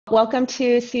Welcome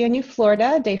to CNU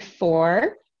Florida, day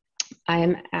 4. I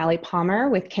am Allie Palmer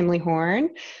with Kimley Horn.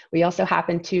 We also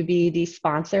happen to be the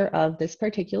sponsor of this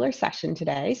particular session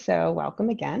today, so welcome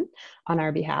again on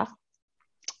our behalf.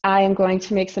 I am going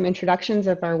to make some introductions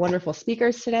of our wonderful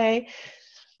speakers today.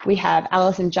 We have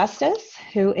Allison Justice,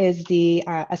 who is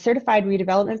a certified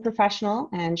redevelopment professional,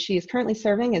 and she is currently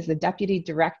serving as the Deputy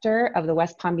Director of the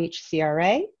West Palm Beach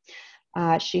CRA.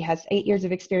 She has 8 years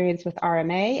of experience with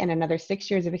RMA and another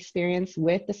 6 years of experience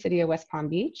with the City of West Palm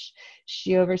Beach.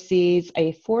 She oversees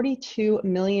a $42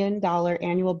 million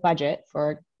annual budget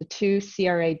for the 2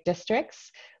 CRA districts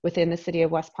within the City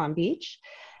of West Palm Beach.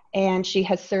 And she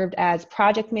has served as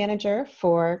project manager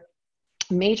for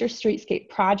major streetscape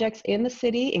projects in the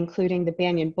city, including the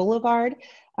Banyan Boulevard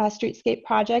streetscape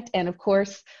project, and of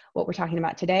course, what we're talking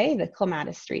about today, the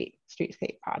Clematis Street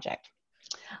streetscape project.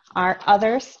 Our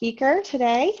other speaker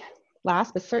today,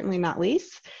 last but certainly not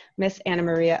least, Miss Ana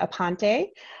Maria Aponte.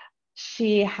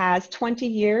 She has 20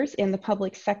 years in the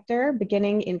public sector,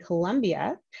 beginning in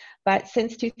Colombia, but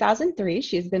since 2003,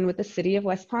 she has been with the City of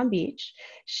West Palm Beach.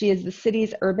 She is the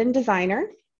city's urban designer,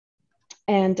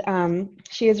 and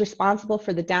she is responsible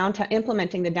for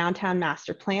implementing the downtown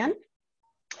master plan.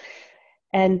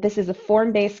 And this is a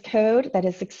form-based code that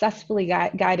has successfully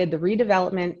guided the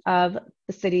redevelopment of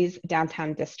the city's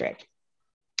downtown district.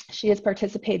 She has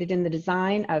participated in the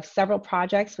design of several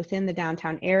projects within the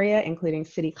downtown area, including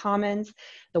City Commons,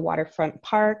 the Waterfront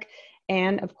Park,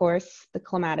 and of course, the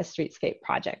Clematis Streetscape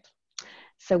project.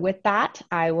 So with that,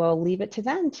 I will leave it to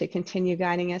them to continue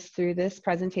guiding us through this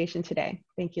presentation today.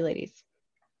 Thank you, ladies.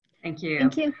 Thank you.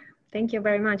 Thank you. Thank you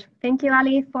very much. Thank you,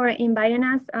 Ali, for inviting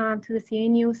us to the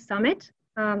CNU Summit.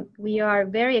 We are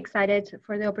very excited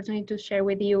for the opportunity to share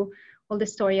with you all the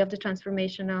story of the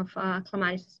transformation of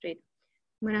Clematis Street.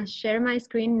 I'm going to share my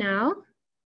screen now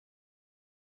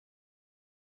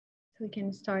so we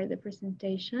can start the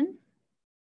presentation.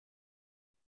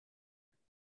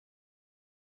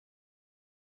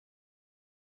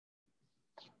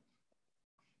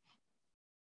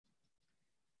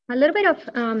 A little bit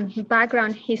of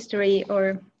background history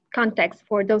or context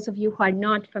for those of you who are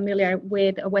not familiar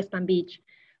with West Palm Beach.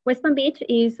 West Palm Beach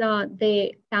is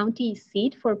the county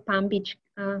seat for Palm Beach.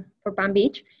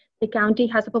 The county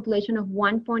has a population of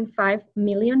 1.5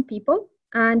 million people,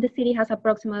 and the city has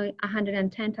approximately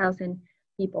 110,000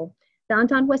 people.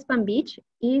 Downtown West Palm Beach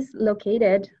is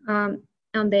located on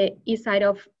the east side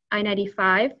of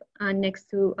I-95 next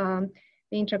to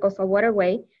the Intracoastal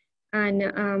Waterway,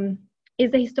 and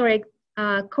is the historic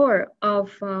core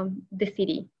of the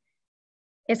city.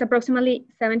 It's approximately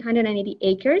 780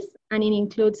 acres, and it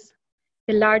includes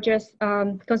the largest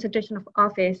concentration of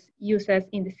office uses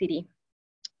in the city.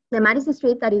 The Clematis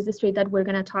Street, that is the street that we're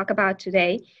going to talk about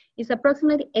today, is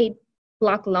approximately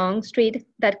 8-block-long street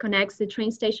that connects the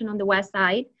train station on the west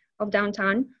side of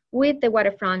downtown with the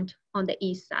waterfront on the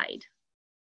east side.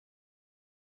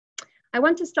 I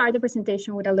want to start the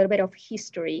presentation with a little bit of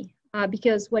history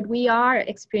because what we are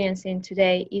experiencing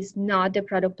today is not the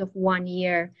product of 1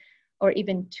 year or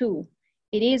even 2.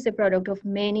 It is the product of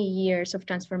many years of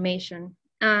transformation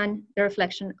and the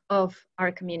reflection of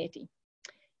our community.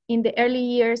 In the early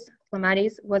years,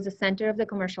 Clematis was the center of the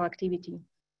commercial activity.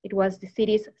 It was the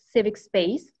city's civic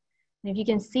space. And if you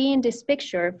can see in this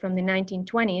picture from the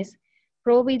 1920s,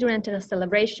 probably during a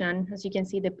celebration, as you can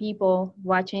see the people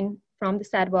watching from the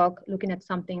sidewalk, looking at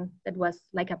something that was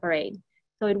like a parade.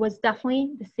 So it was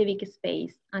definitely the civic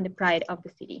space and the pride of the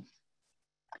city.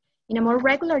 In a more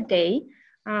regular day,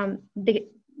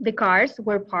 the cars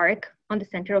were parked on the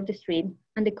center of the street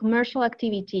and the commercial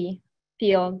activity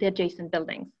filled the adjacent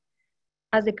buildings.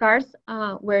 As the cars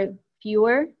were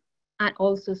fewer and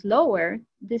also slower,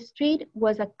 the street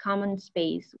was a common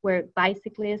space where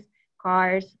bicyclists,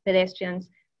 cars, pedestrians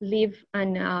live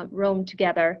and roam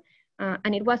together.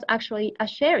 And it was actually a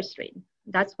shared street.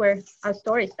 That's where our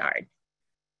story started.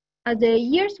 As the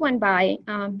years went by,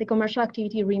 the commercial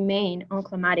activity remained on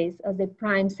Clematis as the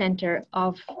prime center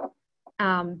of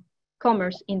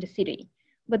commerce in the city,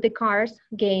 but the cars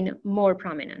gained more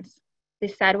prominence. The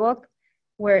sidewalk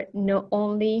were now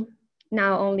only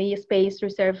a space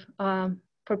reserved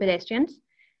for pedestrians,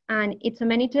 and its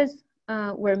amenities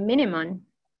were minimum,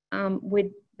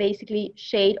 with basically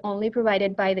shade only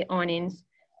provided by the awnings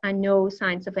and no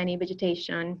signs of any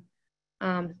vegetation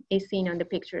is seen on the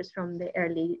pictures from the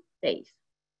early days.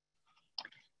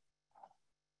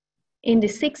 In the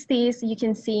 60s, you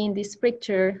can see in this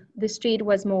picture, the street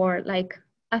was more like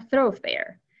a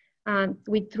thoroughfare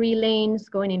with 3 lanes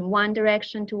going in one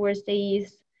direction towards the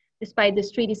east, despite the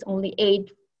street is only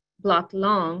 8 blocks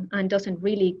long and doesn't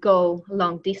really go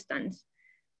long distance.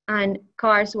 and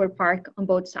cars were parked on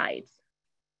both sides.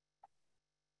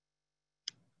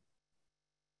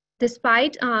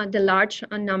 Despite the large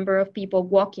number of people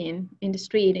walking in the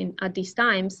street at these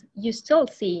times, you still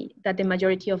see that the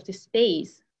majority of the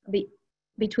space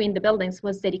between the buildings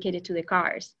was dedicated to the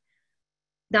cars.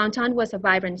 Downtown was a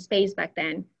vibrant space back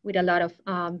then, with a lot of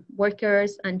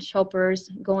workers and shoppers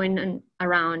going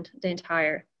around the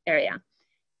entire area.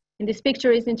 In this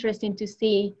picture, it's interesting to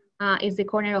see is the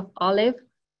corner of Olive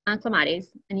and Clematis,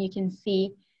 and you can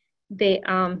see the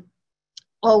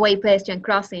all-way pedestrian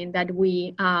crossing that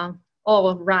we all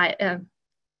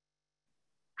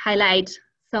highlight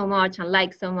so much and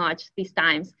like so much these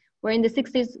times. Where in the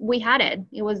 60s, we had it.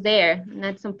 It was there, and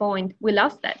at some point, we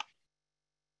lost it.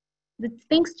 The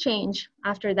things changed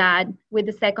after that with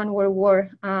the Second World War.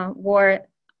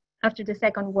 After the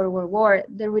Second World War,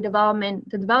 the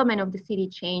development of the city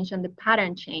changed and the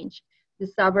pattern changed. The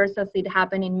suburbs, as it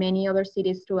happened in many other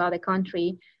cities throughout the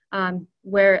country,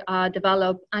 were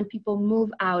developed and people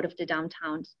moved out of the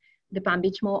downtowns. The Palm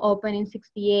Beach Mall opened in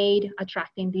 '68,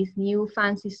 attracting these new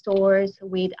fancy stores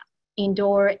with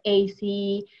indoor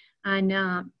AC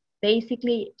and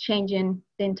basically changing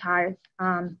the entire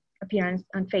appearance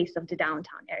and face of the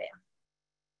downtown area.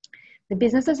 The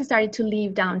businesses started to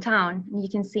leave downtown. You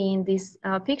can see in these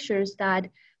pictures that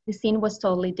the scene was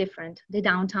totally different. The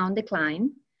downtown declined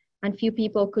and few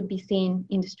people could be seen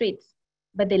in the streets.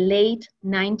 By the late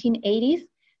 1980s,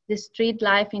 the street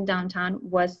life in downtown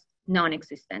was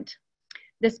non-existent.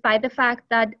 Despite the fact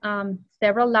that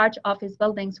several large office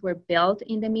buildings were built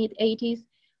in the mid-80s,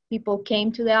 people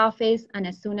came to the office and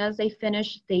as soon as they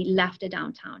finished, they left the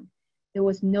downtown. There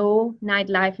was no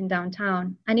nightlife in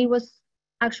downtown and it was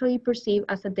actually perceived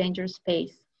as a dangerous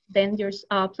place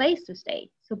to stay.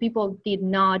 So people did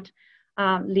not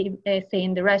stay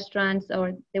in the restaurants,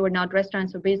 or they were not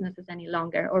restaurants or businesses any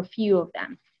longer, or few of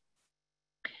them.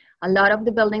 A lot of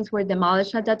the buildings were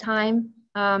demolished at that time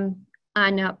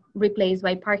and replaced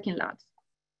by parking lots.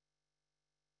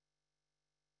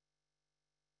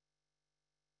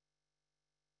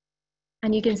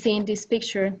 And you can see in this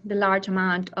picture the large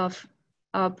amount of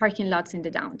parking lots in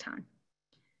the downtown.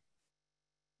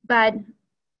 But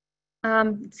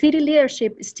city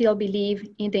leadership still believe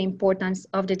in the importance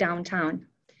of the downtown,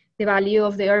 the value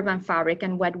of the urban fabric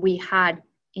and what we had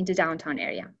in the downtown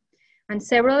area. And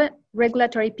several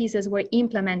regulatory pieces were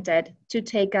implemented to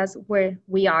take us where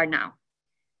we are now.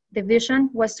 The vision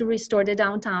was to restore the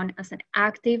downtown as an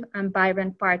active and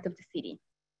vibrant part of the city.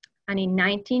 And in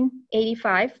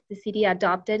 1985, the city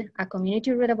adopted a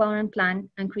community redevelopment plan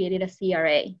and created a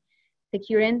CRA,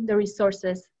 securing the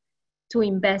resources to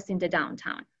invest in the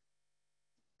downtown.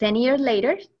 10 years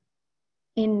later,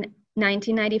 in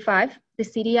 1995, the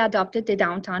city adopted the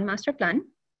Downtown Master Plan,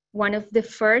 one of the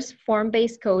first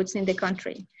form-based codes in the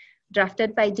country.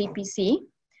 Drafted by DPC,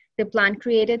 the plan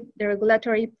created the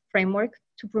regulatory framework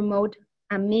to promote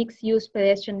a mixed-use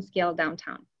pedestrian scale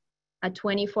downtown, a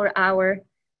 24-hour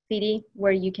city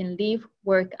where you can live,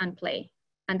 work, and play.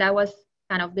 And that was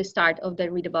kind of the start of the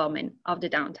redevelopment of the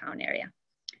downtown area.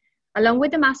 Along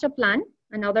with the master plan,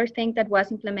 another thing that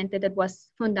was implemented that was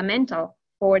fundamental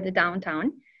for the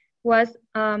downtown was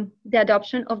the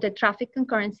adoption of the traffic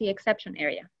concurrency exception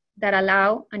area that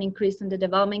allow an increase in the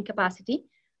development capacity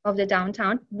of the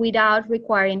downtown without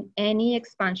requiring any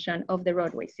expansion of the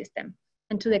roadway system.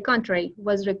 And to the contrary,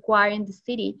 was requiring the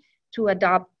city to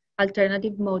adopt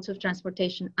alternative modes of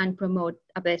transportation and promote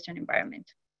a pedestrian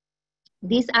environment.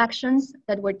 These actions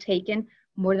that were taken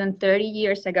more than 30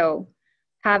 years ago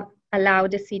have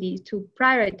allowed the city to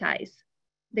prioritize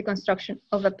the construction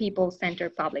of a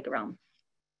people-centered public realm.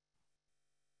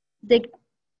 The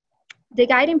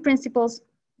guiding principles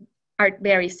are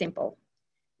very simple.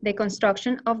 The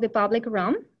construction of the public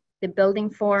realm, the building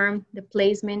form, the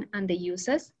placement, and the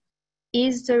uses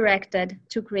is directed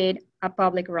to create a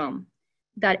public realm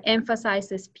that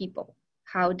emphasizes people,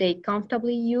 how they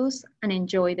comfortably use and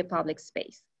enjoy the public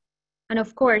space. And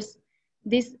of course,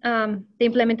 the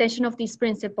implementation of these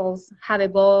principles have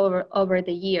evolved over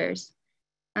the years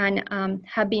and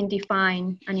have been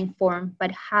defined and informed by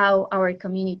how our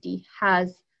community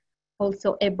has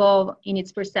also evolved in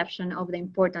its perception of the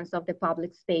importance of the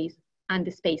public space and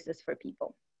the spaces for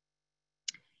people.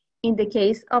 In the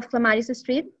case of Clematis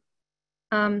Street,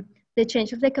 the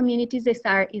change of the community's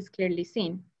desire is clearly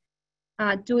seen.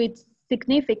 To its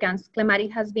significance,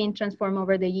 Clematis has been transformed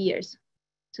over the years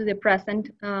to the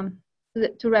present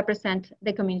to represent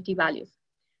the community values.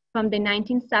 From the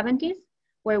 1970s,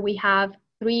 where we have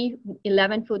 3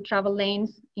 11-foot travel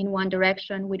lanes in one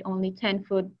direction with only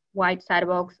 10-foot wide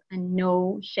sidewalks and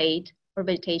no shade or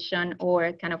vegetation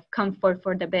or kind of comfort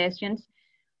for the pedestrians,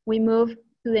 We move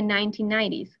to the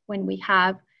 1990s when we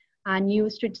have a new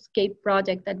streetscape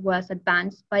project that was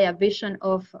advanced by a vision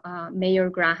of Mayor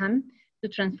Graham to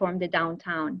transform the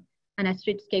downtown, and a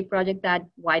streetscape project that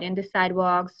widened the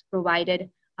sidewalks, provided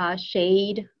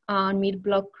shade on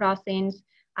mid-block crossings,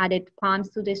 added palms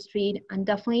to the street, and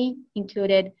definitely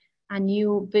included a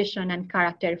new vision and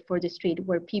character for the street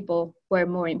where people were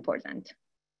more important.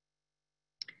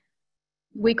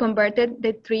 We converted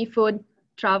the 3-foot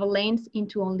travel lanes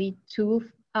into only 2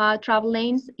 travel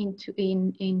lanes in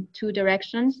two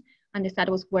directions, and the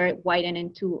sidewalks were widened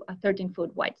into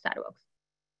 13-foot wide sidewalks.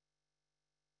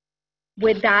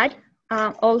 With that,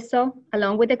 also,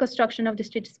 along with the construction of the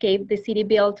streetscape, the city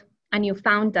built a new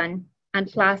fountain and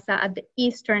plaza at the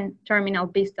eastern terminal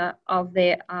vista of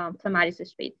the Clematis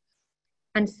Street,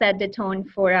 and set the tone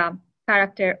for a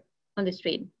character on the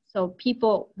street. So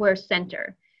people were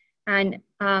center. And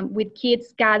with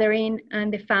kids gathering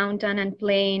and the fountain and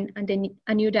playing, and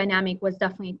a new dynamic was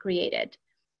definitely created.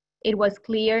 It was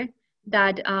clear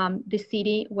that the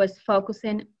city was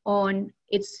focusing on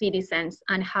its citizens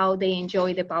and how they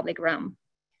enjoy the public realm.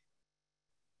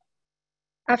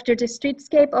 After the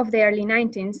streetscape of the early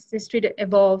 19th, the street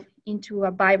evolved into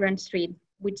a vibrant street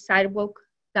with sidewalk,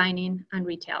 dining, and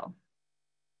retail.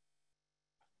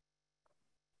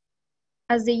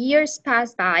 As the years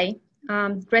passed by,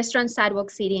 restaurant sidewalk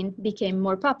seating became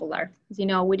more popular. As you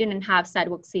know, we didn't have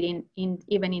sidewalk seating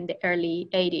even in the early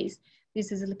 80s.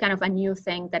 This is kind of a new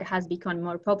thing that has become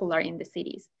more popular in the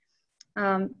cities.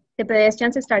 The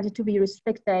pedestrians started to be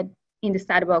restricted in the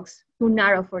sidewalks, too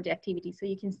narrow for the activity. So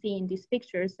you can see in these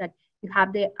pictures that you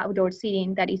have the outdoor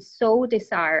seating that is so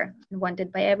desired and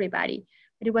wanted by everybody,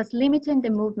 but it was limiting the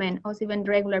movement of even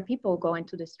regular people going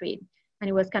to the street. And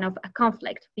it was kind of a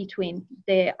conflict between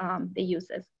the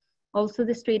uses. Also,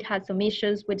 the street had some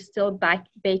issues with still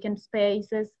vacant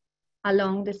spaces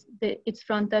along its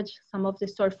frontage. Some of the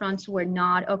storefronts were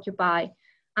not occupied,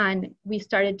 and we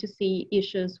started to see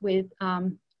issues with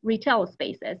retail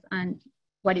spaces and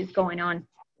what is going on.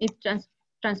 It just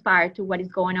transpired to what is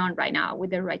going on right now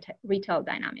with the retail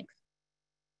dynamics.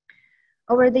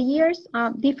 Over the years,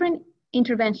 different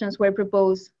interventions were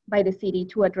proposed by the city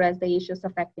to address the issues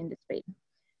affecting the street.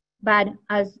 But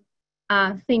as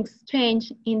things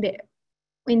changed in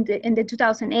the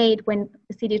 2008, when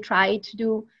the city tried to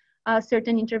do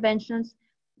certain interventions,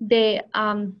 the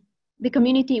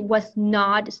community was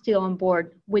not still on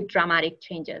board with dramatic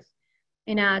changes.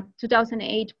 In a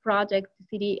 2008 project, the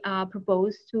city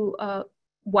proposed to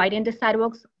widen the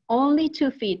sidewalks only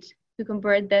 2 feet to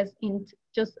convert this into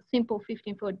just simple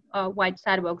 15-foot wide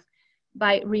sidewalks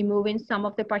by removing some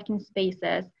of the parking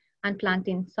spaces and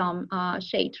planting some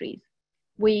shade trees.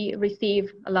 We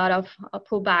received a lot of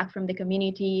pullback from the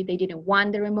community. They didn't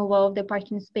want the removal of the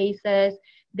parking spaces.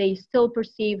 They still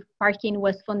perceived parking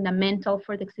was fundamental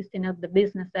for the existence of the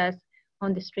businesses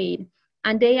on the street.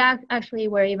 And they actually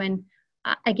were even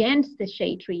against the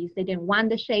shade trees. They didn't want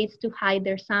the shades to hide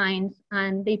their signs,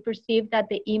 and they perceived that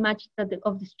the image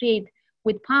of the street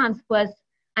with palms was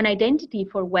an identity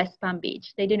for West Palm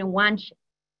Beach. They didn't want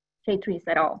shade trees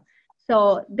at all.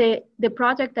 So the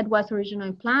project that was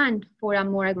originally planned for a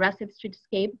more aggressive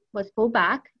streetscape was pulled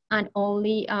back and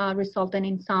only resulted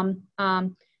in some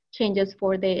changes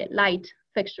for the light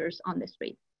fixtures on the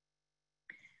street.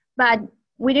 But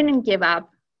we didn't give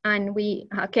up, and we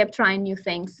kept trying new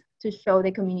things to show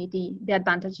the community the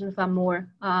advantages of a more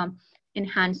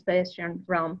enhanced pedestrian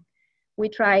realm. We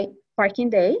tried Parking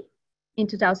Day in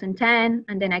 2010,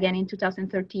 and then again in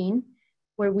 2013,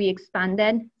 where we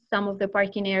expanded some of the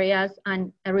parking areas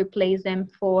and replaced them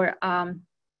for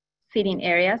seating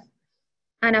areas.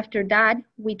 And after that,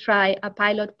 we tried a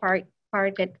pilot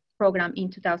parklet program in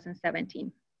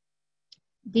 2017.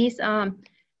 These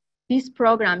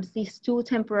programs, these 2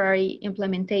 temporary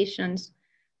implementations,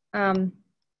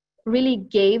 really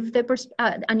gave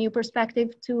a new perspective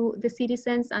to the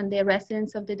citizens and the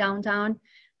residents of the downtown,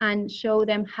 and show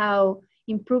them how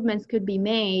improvements could be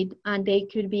made and they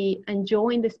could be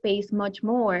enjoying the space much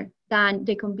more than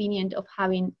the convenience of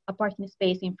having a parking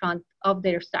space in front of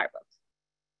their Starbucks.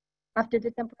 After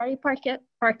the temporary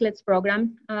parklets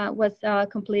program was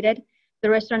completed, the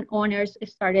restaurant owners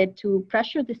started to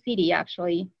pressure the city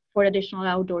actually for additional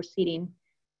outdoor seating.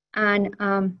 And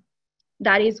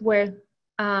that is where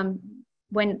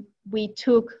when we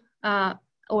took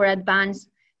or advanced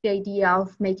the idea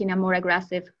of making a more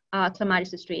aggressive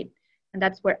Clematis Street. And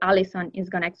that's where Allison is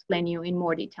going to explain you in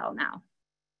more detail now.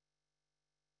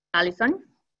 Allison?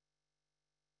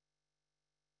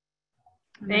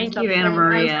 Thank you, Anna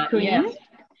Maria. Yes.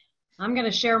 I'm going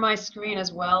to share my screen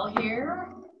as well here.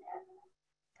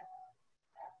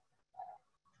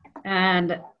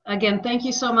 And again, thank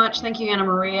you so much. Thank you, Anna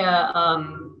Maria.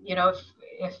 You know,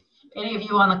 if any of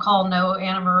you on the call know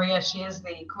Anna Maria, she is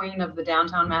the queen of the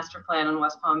downtown master plan in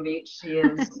West Palm Beach. She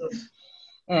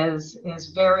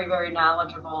is very, very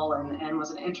knowledgeable and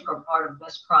was an integral part of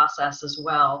this process as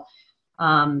well.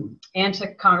 And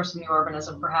to Congressman New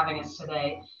Urbanism for having us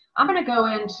today. I'm going to go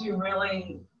into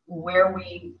really where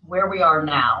we are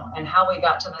now and how we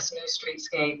got to this new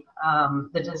streetscape,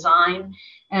 the design,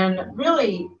 and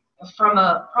really from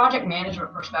a project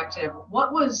management perspective,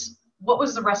 what was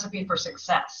the recipe for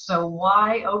success? So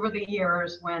why over the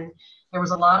years, when there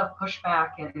was a lot of pushback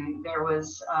and there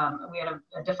was we had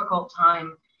a difficult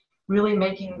time really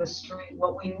making the street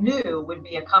what we knew would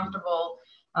be a comfortable,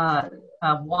 a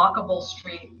walkable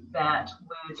street that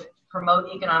would promote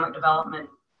economic development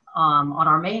on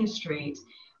our main street,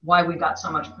 why we got so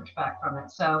much pushback from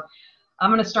it. So I'm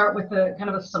going to start with the kind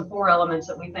of some 4 elements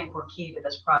that we think were key to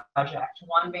this project.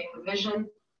 One being the vision,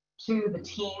 2, the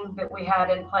team that we had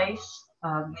in place,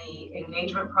 the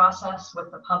engagement process with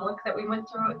the public that we went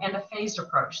through, and a phased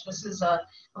approach. This is a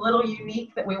little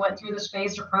unique that we went through this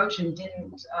phased approach and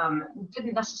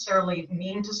didn't necessarily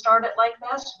mean to start it like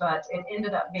this, but it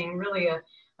ended up being really a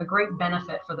great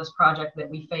benefit for this project that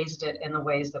we phased it in the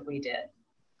ways that we did.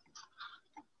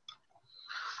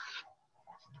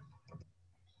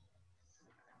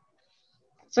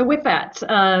 So with that,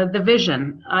 the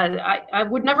vision, I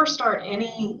would never start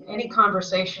any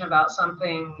conversation about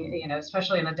something, you know,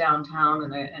 especially in a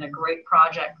downtown and a great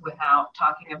project without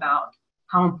talking about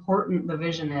how important the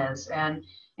vision is. And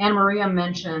Anna Maria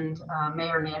mentioned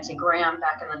Mayor Nancy Graham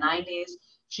back in the 90s.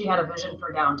 She had a vision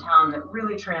for downtown that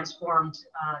really transformed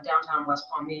downtown West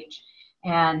Palm Beach.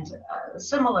 And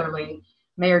similarly,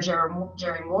 Mayor Jerry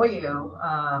Moyu,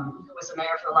 who was the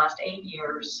mayor for the last 8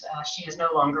 years, she is no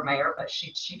longer mayor, but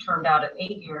she termed out at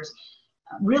 8 years,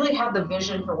 really had the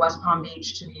vision for West Palm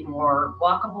Beach to be more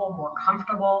walkable, more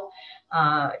comfortable,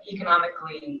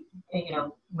 economically, you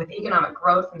know, with economic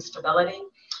growth and stability,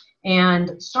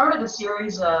 and started a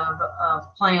series of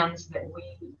plans that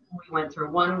we went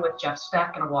through. One with Jeff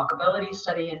Speck and a walkability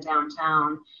study in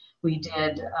downtown. We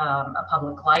did a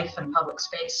public life and public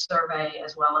space survey,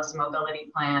 as well as a mobility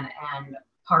plan and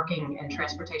parking and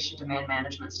transportation demand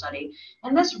management study.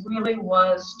 And this really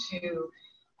was to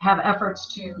have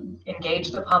efforts to engage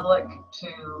the public,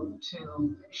 to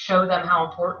show them how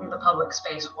important the public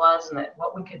space was and that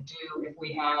what we could do if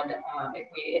we had,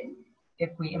 if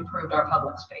we improved our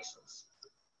public spaces.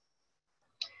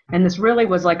 And this really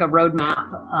was like a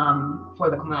roadmap for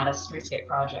the Clematis Streetscape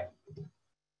project.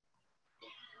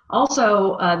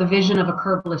 Also, the vision of a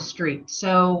curbless street.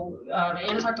 So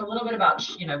Anna talked a little bit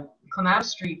about, you know,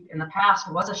 Clematis Street in the past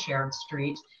was a shared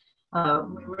street.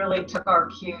 We really took our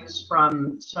cues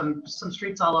from some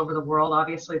streets all over the world.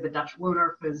 Obviously, the Dutch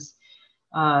Woonerf is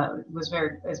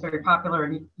very popular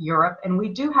in Europe, and we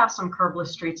do have some curbless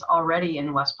streets already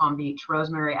in West Palm Beach.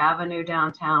 Rosemary Avenue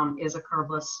downtown is a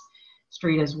curbless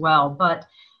street as well, but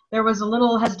there was a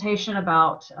little hesitation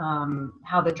about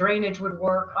how the drainage would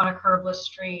work on a curbless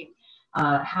street.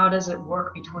 How does it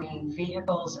work between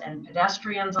vehicles and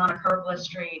pedestrians on a curbless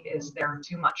street? Is there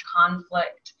too much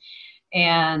conflict?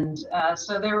 And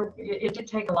so it did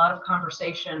take a lot of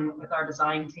conversation with our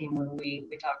design team when we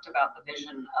talked about the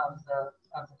vision of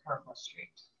the curbless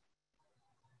street.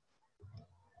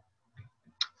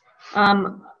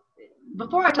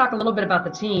 Before I talk a little bit about the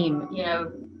team, you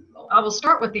know, I will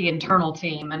start with the internal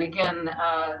team. And again,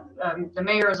 the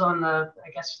mayor is on the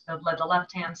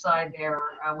left-hand side there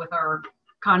with our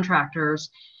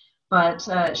contractors. But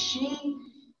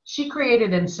she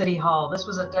created in City Hall, this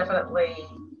was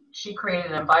she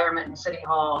created an environment in City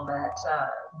Hall that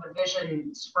the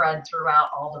vision spread throughout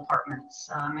all departments,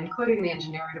 including the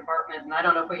engineering department. And I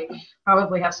don't know if we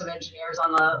probably have some engineers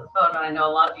on the phone, and I know a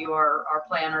lot of you are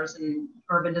planners and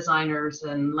urban designers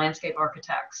and landscape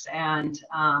architects. And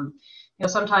you know,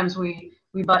 sometimes we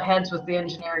butt heads with the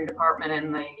engineering department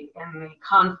in the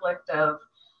conflict of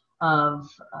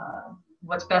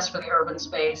what's best for the urban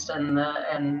space and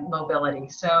mobility.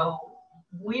 So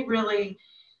we really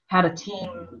had a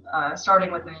team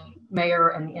starting with the mayor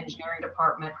and the engineering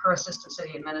department, her assistant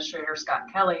city administrator,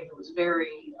 Scott Kelly, who was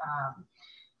very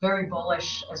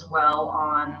bullish as well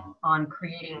on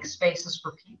creating spaces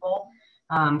for people,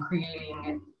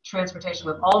 creating transportation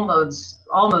with all modes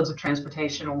of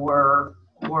transportation were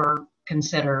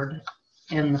considered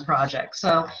in the project.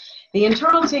 So the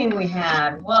internal team we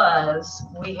had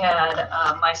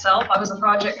myself. I was the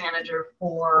project manager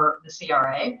for the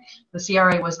CRA. The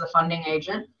CRA was the funding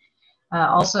agent.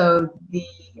 Also, the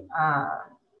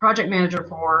project manager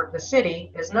for the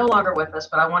city, is no longer with us,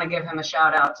 but I want to give him a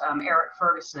shout out. Eric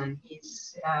Ferguson,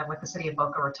 he's with the city of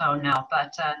Boca Raton now.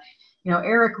 But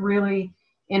Eric really,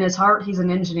 in his heart, he's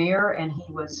an engineer, and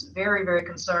he was very, very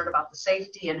concerned about the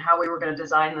safety and how we were going to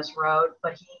design this road.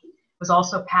 But he was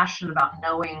also passionate about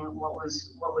knowing what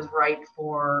was right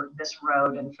for this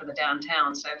road and for the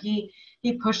downtown. So he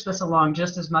pushed this along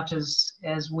just as much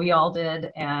as we all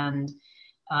did, and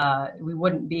we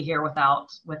wouldn't be here without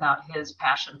his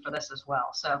passion for this as well.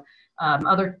 So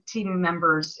other team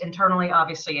members internally,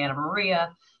 obviously Anna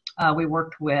Maria. We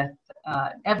worked with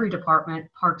every department,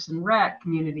 Parks and Rec,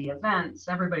 community events,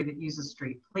 everybody that uses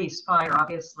street, police, fire,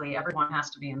 obviously everyone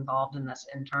has to be involved in this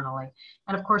internally.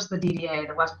 And of course the DDA,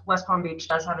 the West Palm Beach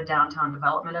does have a downtown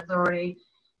development authority.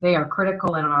 They are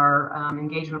critical in our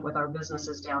engagement with our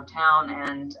businesses downtown,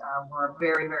 and we're a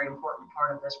very, very important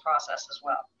part of this process as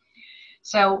well.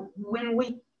 So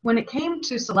when it came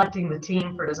to selecting the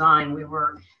team for design, we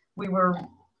were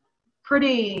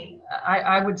pretty,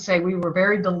 I would say we were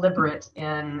very deliberate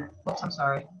in, oops, I'm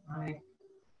sorry. I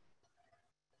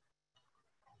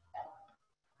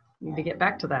need to get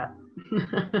back to that.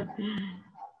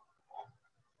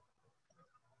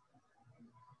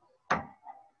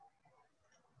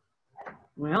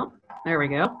 Well, there we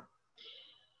go.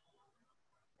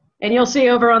 And you'll see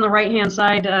over on the right-hand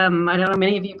side, I don't know,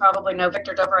 many of you probably know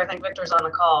Victor Dover. I think Victor's on the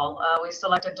call. We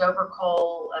selected Dover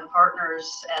Cole and Partners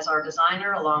as our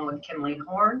designer, along with Kimley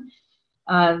Horn.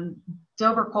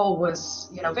 Dover Cole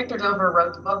was, Victor Dover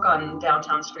wrote the book on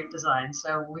downtown street design,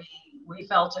 so we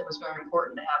felt it was very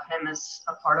important to have him as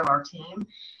a part of our team.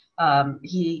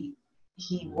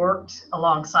 He worked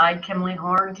alongside Kimley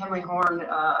Horn. Kimley Horn,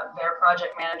 their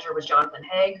project manager was Jonathan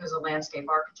Haig, who's a landscape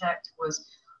architect, was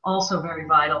also very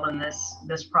vital in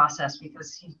this process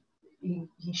because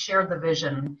he shared the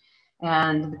vision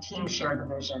and the team shared the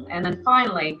vision. And then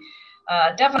finally,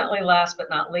 definitely last but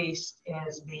not least,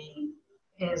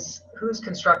 is who's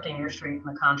constructing your street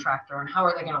and the contractor, and how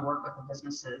are they going to work with the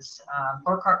businesses.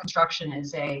 Burkhart Construction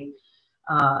is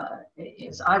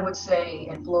I would say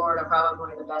in Florida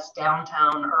probably the best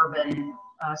downtown urban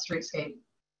streetscape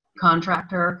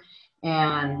contractor,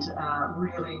 and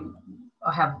really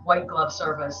have white glove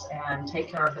service and take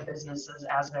care of the businesses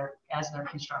as they're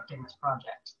constructing this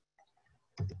project.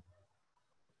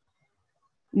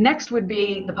 Next would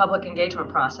be the public engagement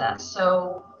process.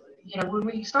 So, when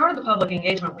we started the public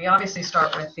engagement, we obviously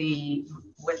start with the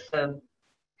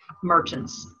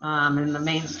merchants and the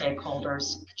main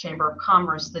stakeholders, Chamber of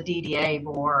Commerce, the DDA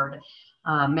board,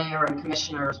 mayor and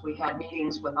commissioners. We had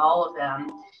meetings with all of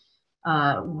them.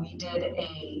 We did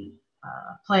a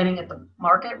planning at the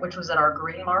market, which was at our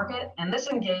green market, and this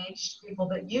engaged people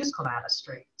that use Clematis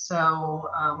Street. So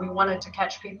we wanted to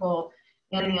catch people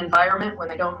in the environment when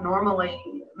they don't normally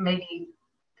maybe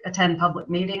attend public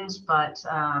meetings, but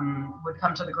would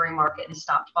come to the green market and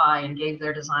stopped by and gave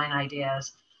their design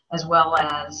ideas, as well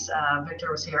as Victor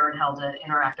was here and held an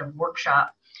interactive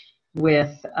workshop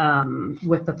with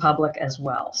the public as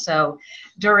well. So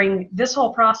during this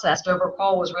whole process, Dover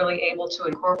Cole was really able to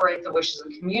incorporate the wishes of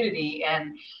the community,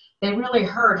 and they really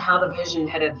heard how the vision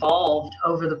had evolved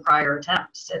over the prior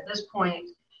attempts. At this point,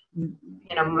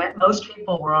 most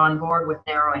people were on board with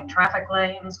narrowing traffic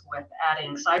lanes, with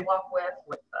adding sidewalk width,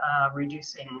 with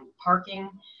reducing parking.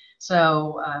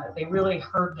 So they really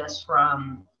heard this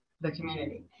from the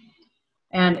community.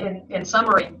 And in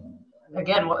summary,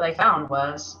 again, what they found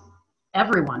was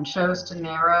everyone chose to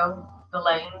narrow the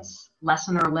lanes,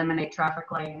 lessen or eliminate traffic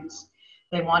lanes.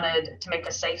 They wanted to make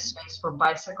a safe space for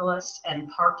bicyclists and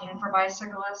parking for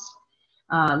bicyclists,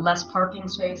 less parking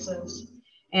spaces.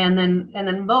 And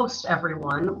then most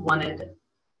everyone wanted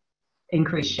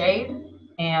increased shade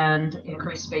and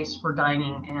increased space for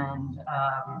dining and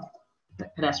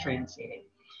pedestrian seating.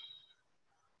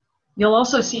 You'll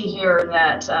also see here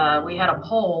that we had a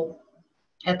poll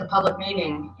at the public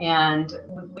meeting, and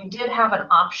we did have an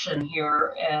option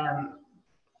here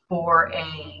for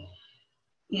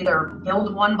either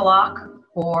build one block,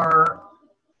 or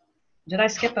did I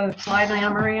skip a slide, Anna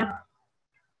Maria?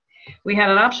 We had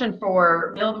an option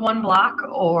for build one block,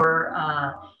 or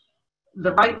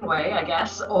the right way, I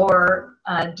guess, or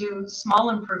do small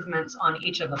improvements on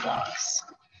each of the blocks.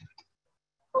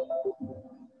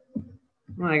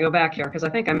 I'm going to go back here because I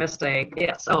think I missed I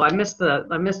missed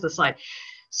the slide.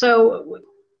 So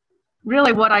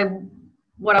really what I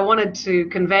wanted to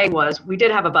convey was we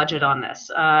did have a budget on this.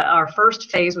 Our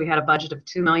first phase, we had a budget of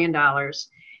 $2 million.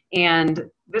 And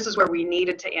this is where we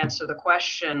needed to answer the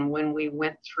question when we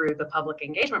went through the public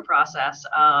engagement process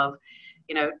of,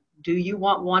 do you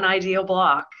want one ideal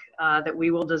block that we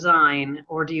will design,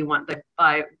 or do you want the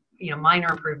minor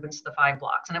improvements to the 5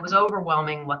 blocks. And it was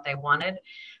overwhelming what they wanted.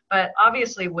 But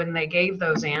obviously when they gave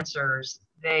those answers,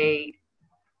 they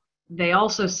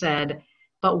also said,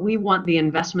 but we want the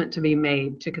investment to be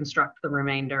made to construct the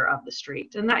remainder of the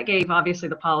street. And that gave obviously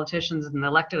the politicians and the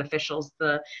elected officials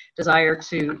the desire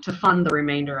to fund the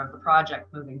remainder of the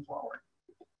project moving forward.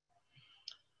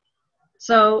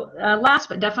 So last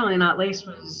but definitely not least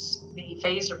was the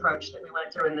phased approach that we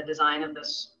went through in the design of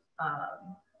this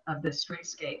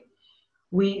streetscape.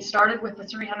 We started with the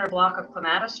 300 block of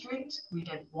Clematis Street. We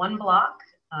did 1 block.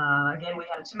 Again, we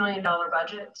had a $2 million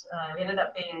budget. It ended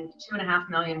up being $2.5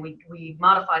 million. We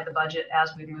modified the budget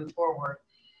as we moved forward.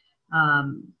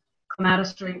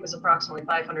 Clematis Street was approximately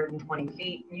 520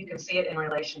 feet. You can see it in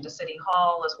relation to City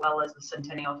Hall, as well as the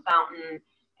Centennial Fountain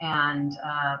and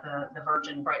the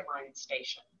Virgin Brightline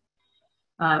Station.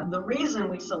 The reason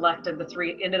we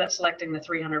ended up selecting the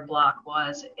 300 block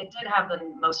was it did have the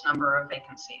most number of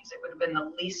vacancies. It would have been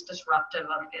the least disruptive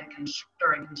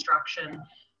during construction.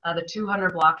 The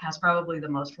 200 block has probably the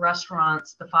most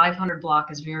restaurants. The 500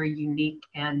 block is very unique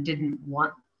and didn't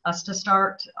want us to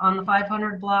start on the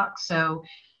 500 block. So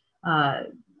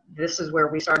this is where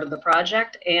we started the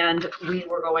project, and we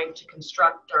were going to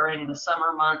construct during the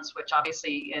summer months, which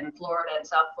obviously in Florida and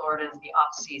South Florida is the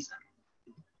off season.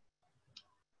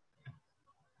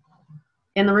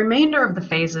 In the remainder of the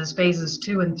phases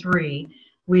 2 and 3,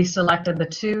 we selected the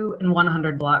 2 and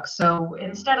 100 blocks. So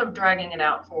instead of dragging it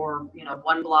out for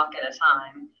 1 block at a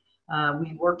time,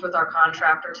 we worked with our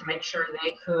contractor to make sure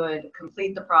they could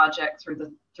complete the project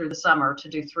through the summer to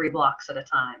do 3 blocks at a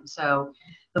time. So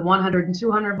the 100 and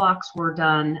 200 blocks were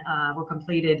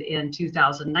completed in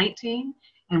 2019,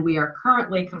 and we are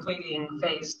currently completing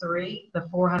phase 3. The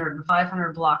 400 and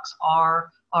 500 blocks are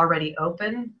already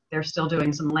open. They're still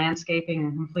doing some landscaping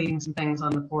and completing some things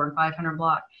on the 400 and 500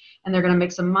 block. And they're going to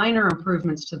make some minor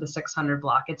improvements to the 600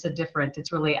 block. It's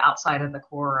really outside of the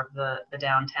core of the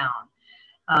downtown.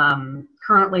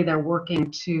 Currently, they're working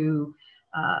to,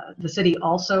 the city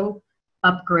also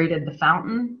upgraded the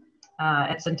fountain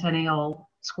at Centennial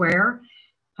Square,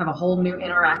 have a whole new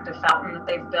interactive fountain that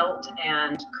they've built.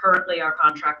 And currently our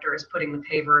contractor is putting the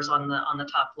pavers on the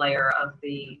top layer of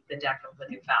the deck of the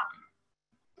new fountain.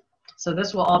 So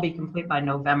this will all be complete by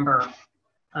November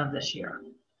of this year.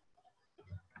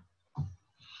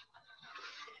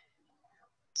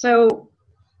 So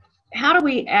how do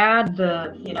we add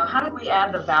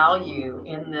the value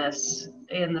in this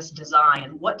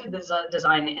design? What did this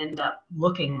design end up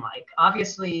looking like?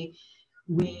 Obviously,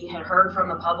 we had heard from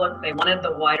the public they wanted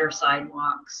the wider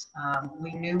sidewalks.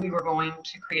 We knew we were going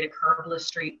to create a curbless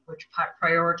street, which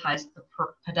prioritized the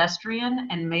pedestrian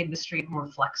and made the street more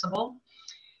flexible.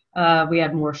 We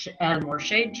had added more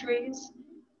shade trees,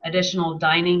 additional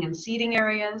dining and seating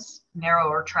areas,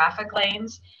 narrower traffic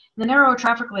lanes. The narrower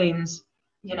traffic lanes,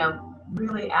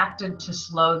 really acted to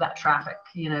slow that traffic,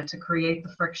 to create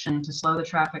the friction, to slow the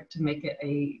traffic, to make it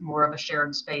more of a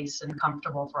shared space and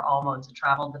comfortable for all modes of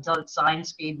travel. The design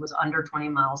speed was under 20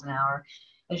 miles an hour.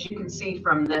 As you can see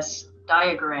from this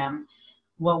diagram,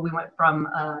 we went from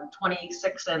a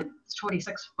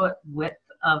 26-foot width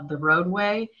of the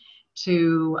roadway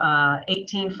to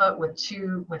 18 foot with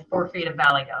 4 feet of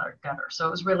valley gutter. So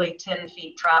it was really 10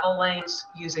 feet travel lanes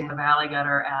using the valley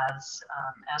gutter as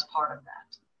part of that.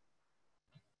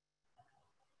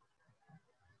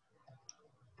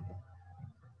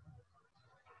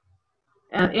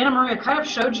 Anna Maria kind of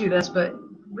showed you this, but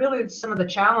really some of the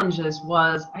challenges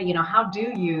was, how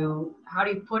do you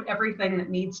put everything that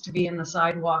needs to be in the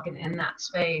sidewalk and in that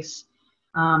space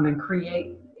and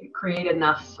create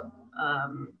enough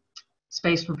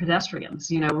space for pedestrians.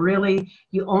 Really,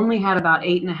 you only had about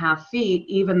 8.5 feet,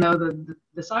 even though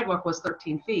the sidewalk was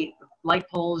 13 feet. Light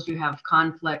poles, you have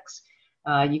conflicts.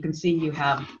 You can see you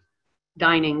have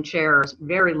dining chairs,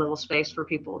 very little space for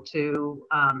people to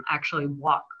actually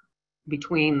walk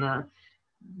between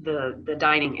the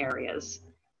dining areas.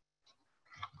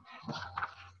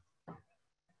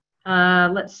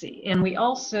 Let's see, and we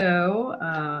also,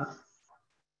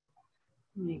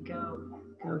 let me go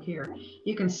here.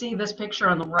 You can see this picture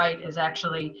on the right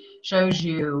shows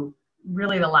you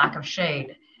really the lack of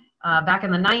shade. Back in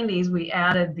the 90s, we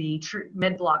added the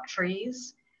mid-block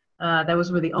trees.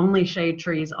 Those were the only shade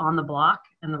trees on the block,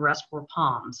 and the rest were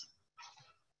palms.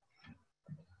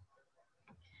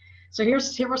 So here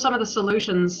were some of the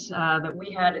solutions that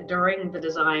we had during the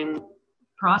design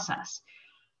process.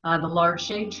 The large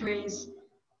shade trees.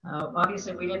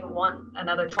 Obviously, we didn't want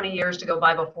another 20 years to go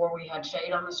by before we had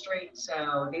shade on the street.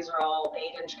 So these are all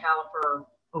 8-inch caliber,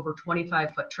 over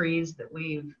 25-foot trees that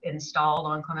we've installed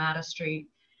on Clematis Street.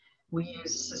 We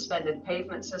use suspended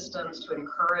pavement systems to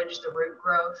encourage the root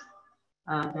growth.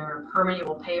 There are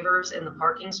permeable pavers in the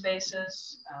parking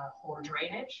spaces for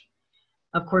drainage.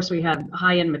 Of course, we had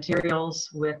high-end materials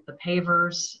with the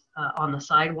pavers on the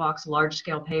sidewalks,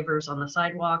 large-scale pavers on the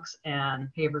sidewalks and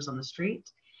pavers on the street.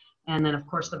 And then, of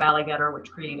course, the valley gutter, which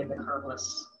created the curbless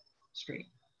street.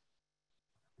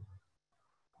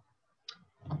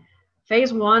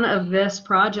 Phase one of this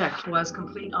project was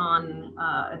complete on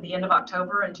at the end of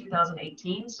October in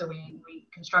 2018. So we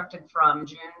constructed from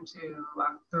June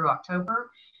through October,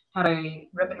 had a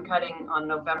ribbon cutting on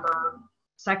November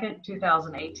 2nd,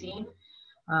 2018.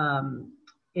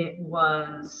 It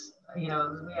was, you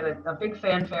know, we had a big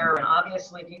fanfare, and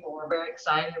obviously people were very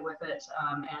excited with it,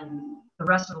 and the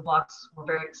rest of the blocks were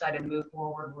very excited to move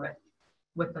forward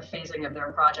with the phasing of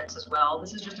their projects as well.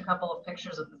 This is just a couple of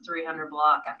pictures of the 300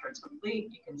 block after it's complete.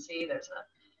 You can see there's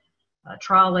a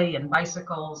trolley and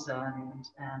bicycles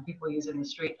and people using the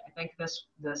street. I think this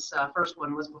first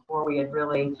one was before we had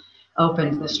really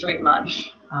opened the street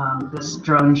much, this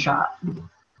drone shot.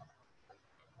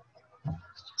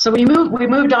 So we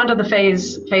moved on to the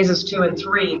phases 2 and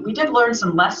 3. We did learn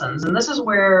some lessons, and this is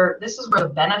where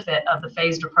the benefit of the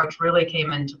phased approach really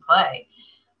came into play.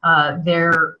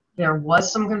 There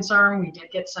was some concern. We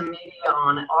did get some media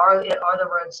on, are the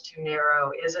roads too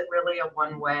narrow? Is it really a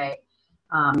one-way?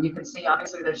 You can see,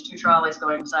 obviously, there's two trolleys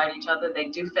going beside each other. They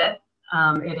do fit.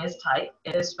 It is tight.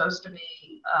 It is supposed to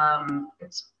be,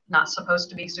 it's not supposed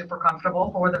to be super comfortable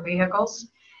for the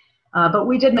vehicles. But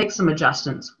we did make some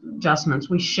adjustments.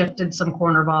 We shifted some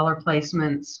corner baller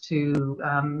placements to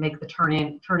make the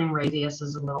turning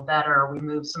radiuses a little better. We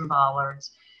moved some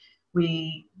bollards.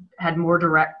 We had more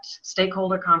direct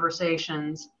stakeholder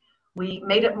conversations. We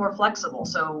made it more flexible.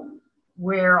 So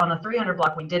where on the 300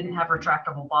 block we didn't have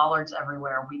retractable bollards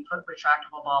everywhere, we put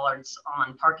retractable bollards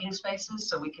on parking spaces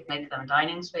so we could make them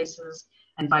dining spaces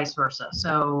and vice versa.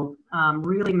 So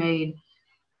really made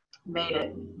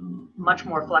it much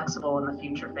more flexible in the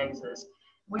future phases.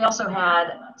 We also had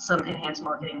some enhanced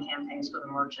marketing campaigns for the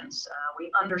merchants. We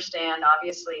understand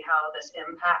obviously how this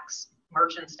impacts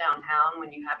merchants downtown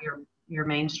when you have your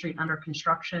main street under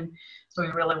construction. So we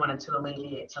really wanted to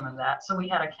alleviate some of that. So we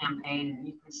had a campaign, and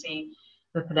you can see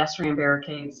the pedestrian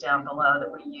barricades down below that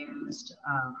we used,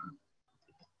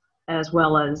 as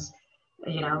well as,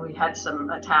 you know, we had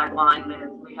a tagline there.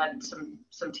 We had some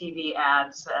TV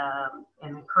ads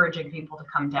encouraging people to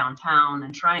come downtown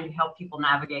and trying to help people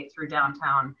navigate through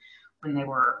downtown when they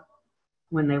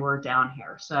were down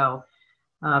here. So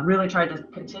really tried to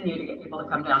continue to get people to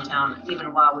come downtown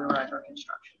even while we were under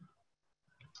construction.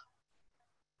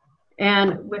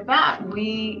 And with that,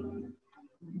 we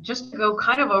just go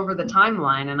kind of over the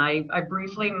timeline, and I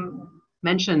briefly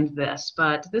mentioned this,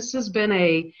 but this has been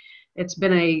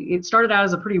it started out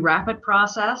as a pretty rapid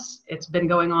process. It's been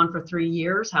going on for 3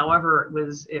 years. However,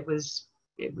 it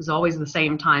was always the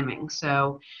same timing.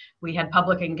 So we had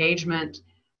public engagement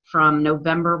from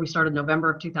November. We started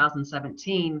November of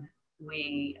 2017.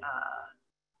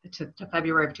 To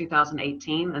February of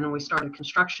 2018, and then we started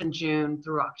construction June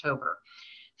through October.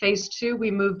 Phase 2, we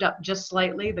moved up just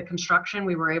slightly. The construction,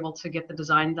 we were able to get the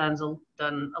design done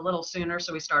a little sooner,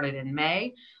 so we started in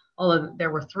May. Although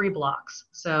there were 3 blocks,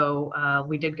 so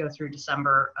we did go through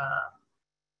December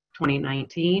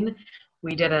 2019.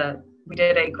 We did a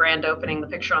grand opening. The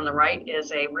picture on the right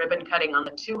is a ribbon cutting on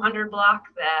the 200 block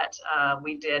that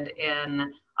we did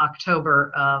in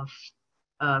October of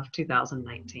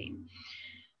 2019.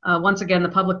 Once again, the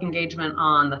public engagement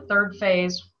on the 3rd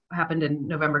phase happened in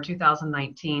November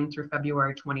 2019 through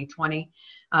February 2020.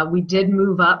 We did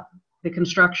move up the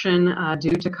construction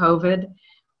due to COVID.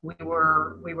 We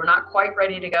were not quite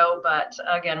ready to go, but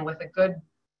again, with a good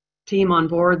team on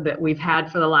board that we've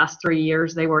had for the last 3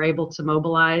 years, they were able to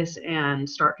mobilize and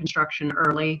start construction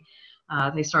early.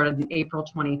 They started in April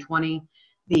 2020.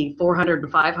 The 400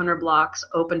 and 500 blocks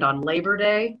opened on Labor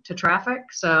Day to traffic,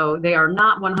 so they are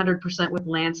not 100% with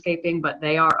landscaping, but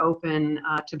they are open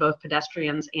to both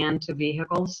pedestrians and to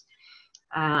vehicles.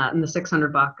 And the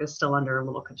 600 block is still under a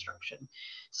little construction.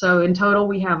 So in total,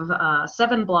 we have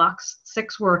 7 blocks.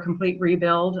 6 were a complete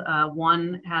rebuild.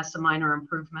 1 has some minor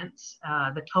improvements.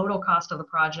 The total cost of the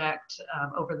project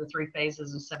over the 3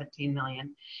 phases is $17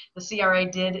 million. The CRA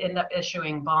did end up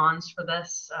issuing bonds for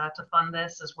this to fund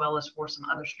this, as well as for some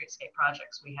other streetscape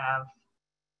projects we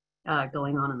have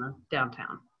going on in the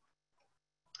downtown.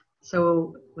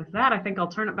 So with that, I think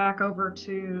I'll turn it back over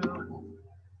to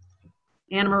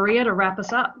Anna Maria to wrap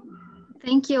us up.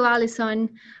 Thank you, Allison,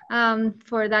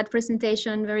 for that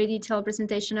presentation, very detailed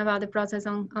presentation about the process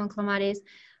on Clematis.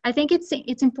 I think it's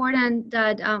important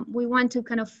that we want to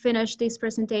kind of finish this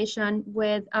presentation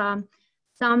with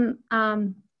some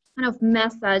kind of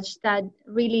message that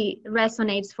really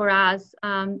resonates for us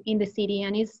in the city,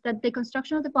 and is that the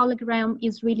construction of the public realm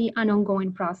is really an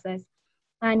ongoing process.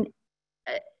 And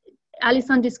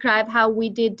Allison described how we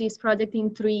did this project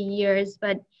in 3 years,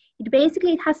 but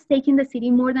it has taken the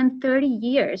city more than 30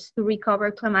 years to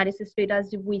recover Clematis Street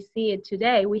as we see it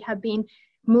today. We have been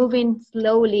moving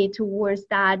slowly towards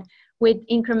that with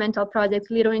incremental projects,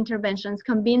 little interventions,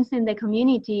 convincing the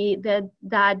community that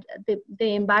the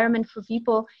environment for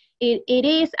people, it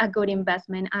is a good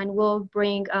investment and will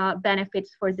bring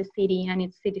benefits for the city and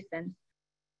its citizens.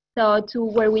 So to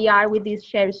where we are with this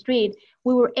shared street,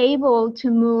 we were able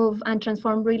to move and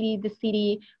transform really the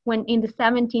city when in the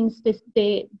 17th,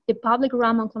 the public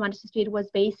realm on Clematis Street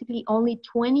was basically only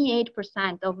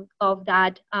 28% of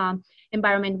that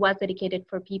environment was dedicated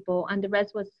for people, and the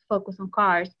rest was focused on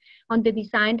cars. On the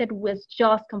design that was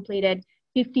just completed,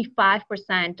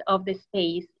 55% of the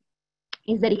space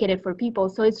is dedicated for people.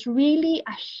 So it's really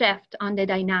a shift on the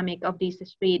dynamic of this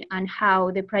street and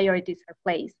how the priorities are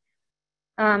placed.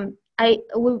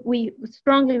 We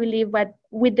strongly believe that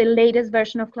with the latest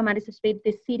version of Clematis Street,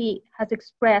 the city has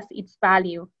expressed its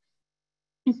values,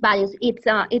 it's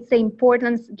the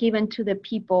importance given to the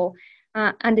people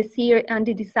and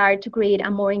the desire to create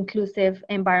a more inclusive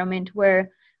environment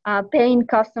where paying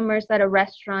customers at a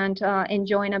restaurant,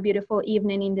 enjoying a beautiful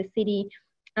evening in the city,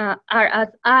 are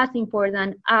as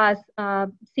important as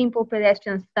simple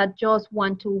pedestrians that just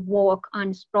want to walk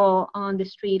and stroll on the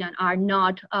street and are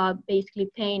not basically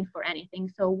paying for anything.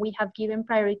 So we have given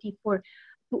priority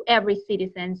to every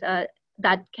citizen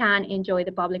that can enjoy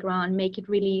the public realm and make it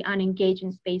really an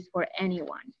engaging space for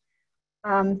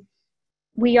anyone.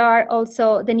 We are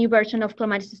also, the new version of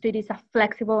Clematis Street is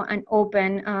flexible and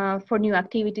open for new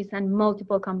activities and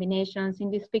multiple combinations.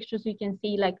 In these pictures, you can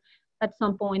see like at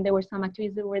some point there were some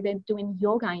activities where they're doing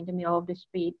yoga in the middle of the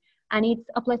street, and it's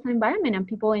a pleasant environment and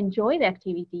people enjoy the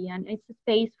activity, and it's a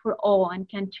space for all and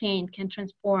can change, can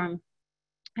transform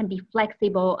and be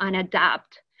flexible and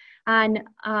adapt. And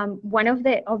one of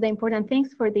the important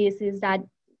things for this is that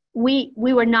we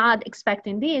were not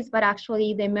expecting this, but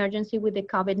actually the emergency with the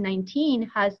COVID-19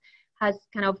 has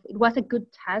kind of, it was a good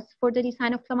test for the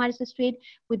design of Clematis Street.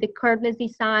 With the curveless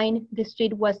design, the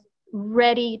street was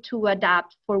ready to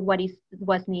adapt for what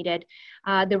was needed.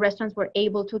 The restaurants were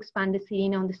able to expand the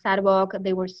seating on the sidewalk.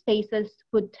 There were spaces to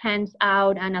put tents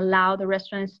out and allow the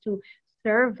restaurants to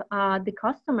serve the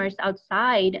customers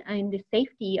outside in the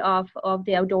safety of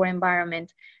the outdoor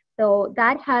environment. So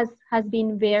that has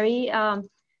been very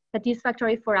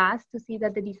satisfactory for us to see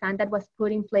that the design that was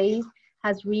put in place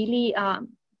has really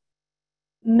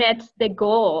met the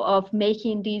goal of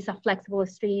making this a flexible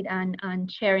street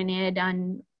and sharing it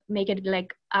and make it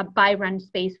like a vibrant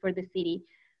space for the city.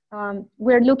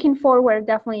 We're looking forward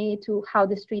definitely to how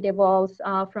the street evolves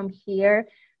from here.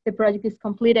 The project is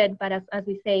completed, but as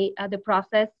we say, the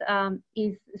process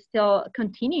is still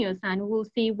continuous, and we'll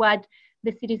see what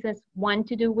the citizens want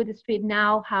to do with the street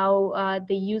now, how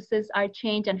the uses are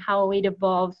changed and how it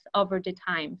evolves over the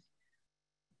time.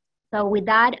 So with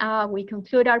that, we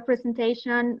conclude our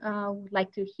presentation. We'd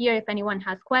like to hear if anyone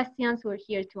has questions. We're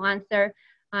here to answer.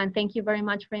 And thank you very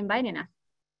much for inviting us.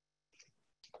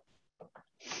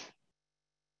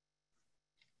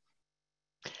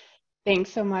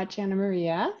 Thanks so much, Ana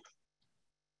Maria.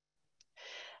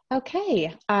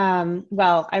 Okay,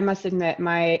 well, I must admit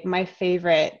my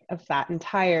favorite of that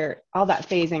all that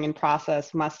phasing and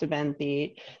process must have been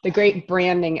the great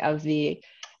branding of the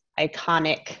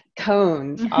iconic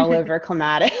cones all over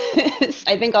Clematis.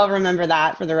 I think I'll remember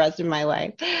that for the rest of my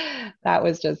life. That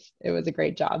was it was a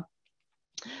great job.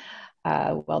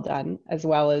 Well done, as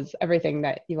well as everything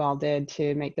that you all did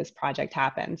to make this project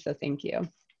happen. So thank you.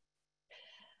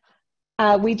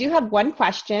 We do have one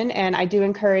question, and I do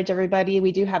encourage everybody,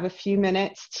 we do have a few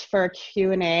minutes for a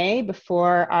Q&A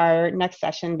before our next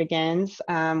session begins,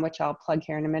 which I'll plug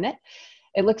here in a minute.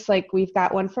 It looks like we've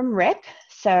got one from Rick,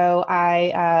 so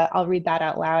I'll read that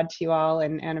out loud to you all,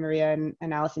 and Ana Maria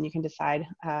and Allison, you can decide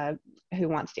who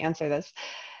wants to answer this.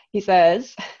 He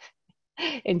says,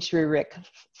 in true Rick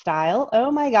style,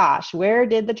 "Oh my gosh, where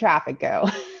did the traffic go?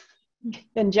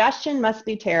 Congestion must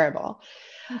be terrible."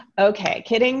 Okay,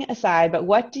 kidding aside, but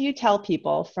what do you tell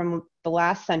people from the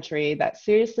last century that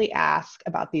seriously ask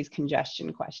about these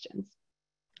congestion questions?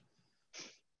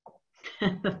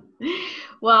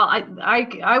 Well,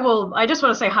 I just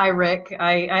want to say hi, Rick.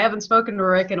 I haven't spoken to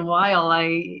Rick in a while.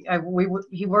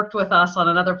 He worked with us on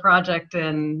another project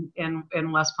in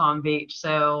West Palm Beach.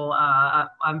 So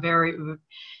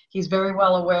he's very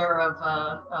well aware of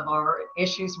our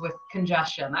issues with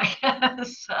congestion, I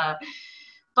guess.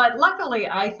 But luckily,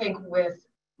 I think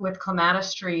with Clematis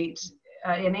Street,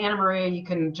 in Anna Maria, you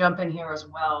can jump in here as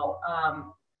well.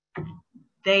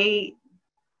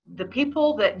 The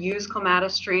people that use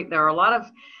Clematis Street, there are a lot of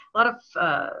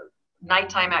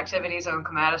nighttime activities on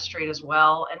Clematis Street as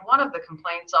well. And one of the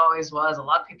complaints always was a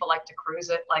lot of people like to cruise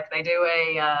it like they do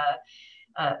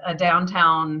a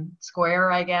downtown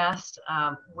square, I guess,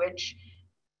 which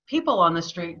people on the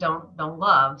street don't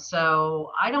love.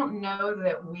 So I don't know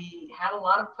that we had a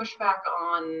lot of pushback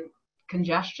on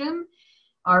congestion.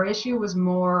 Our issue was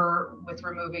more with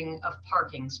removing of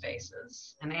parking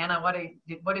spaces. And Anna, what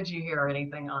did you hear?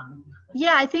 Anything on?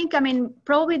 Yeah, I think,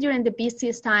 probably during the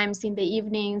busiest times in the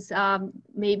evenings,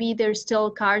 maybe there's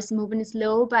still cars moving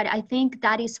slow, but I think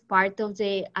that is part of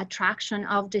the attraction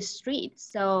of the street.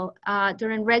 So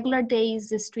during regular days,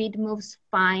 the street moves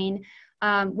fine.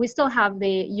 We still have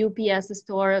the UPS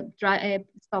store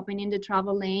stopping in the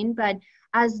travel lane, but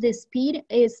as the speed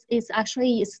is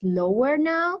actually slower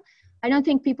now, I don't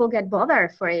think people get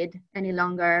bothered by it any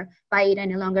longer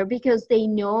because they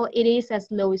know it is a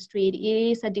slow street.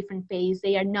 It is a different pace.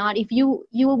 They are not, if you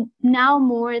now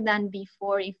more than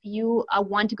before, if you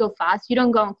want to go fast, you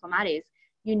don't go on Clematis.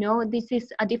 You know, this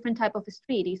is a different type of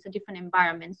street. It's a different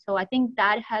environment. So I think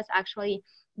that has actually,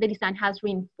 the design has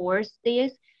reinforced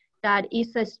this, that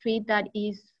is a street that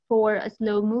is for a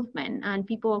slow movement, and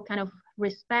people kind of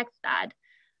respect that.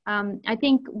 I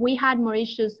think we had more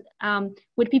issues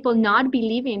with people not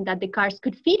believing that the cars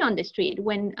could fit on the street.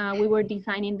 When we were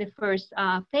designing the first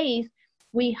phase,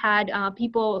 we had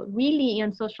people really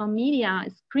on social media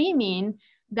screaming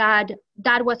that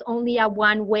that was only a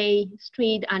one-way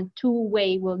street and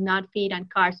two-way will not fit and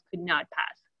cars could not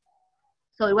pass.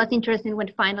 So it was interesting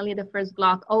when finally the first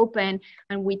block opened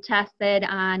and we tested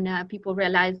and people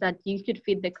realized that you could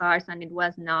fit the cars and it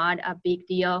was not a big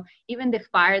deal. Even the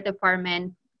fire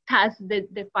department passed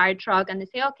the fire truck and they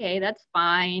say, okay, that's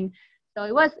fine. So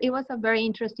it was a very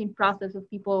interesting process of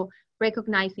people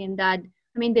recognizing that,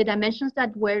 the dimensions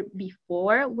that were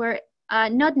before were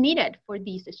not needed for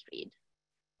this street.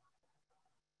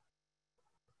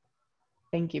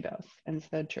 Thank you both, and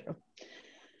so true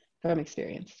from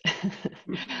experience.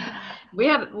 We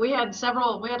had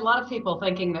a lot of people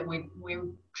thinking that we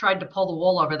tried to pull the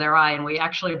wool over their eye, and we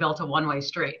actually built a one-way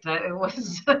street. It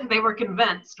was they were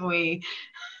convinced we.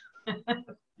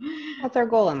 That's our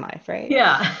goal in life, right?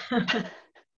 Yeah.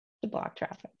 To block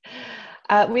traffic.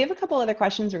 We have a couple other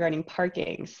questions regarding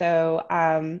parking. So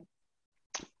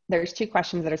there's two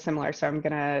questions that are similar, so I'm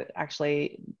going to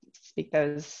actually speak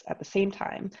those at the same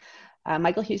time.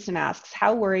 Michael Houston asks,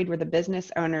 how worried were the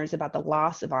business owners about the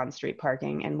loss of on-street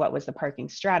parking, and what was the parking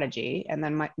strategy? And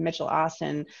then Mitchell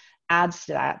Austin adds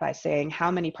to that by saying, how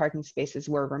many parking spaces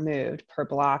were removed per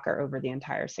block or over the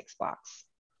entire 6 blocks?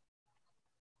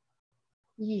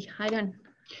 I don't.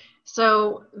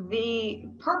 So the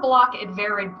per block, it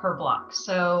varied per block.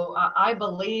 So I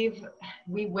believe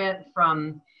we went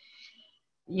from,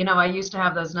 I used to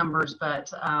have those numbers,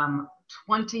 but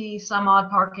 20 some odd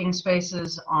parking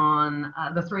spaces on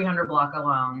the 300 block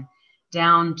alone,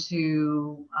 down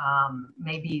to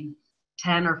maybe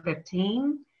 10 or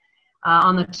 15.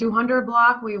 On the 200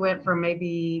 block, we went from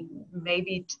maybe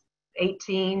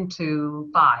 18 to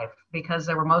 5, because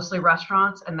there were mostly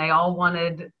restaurants and they all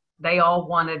wanted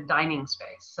dining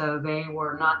space. So they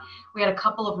were not, we had a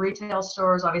couple of retail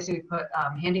stores. Obviously we put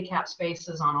handicap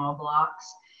spaces on all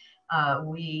blocks.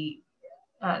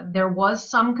 There was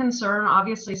some concern.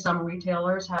 Obviously some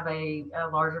retailers have a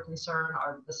larger concern.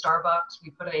 The Starbucks,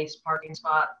 we put a parking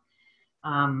spot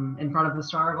in front of the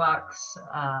Starbucks.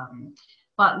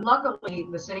 But luckily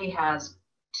the city has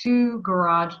 3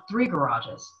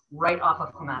 garages right off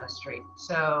of Clematis Street.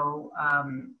 So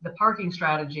the parking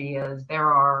strategy is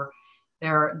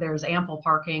there's ample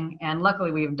parking, and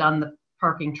luckily we've done the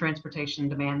parking transportation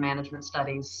demand management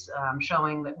studies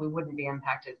showing that we wouldn't be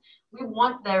impacted. We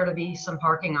want there to be some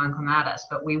parking on Clematis,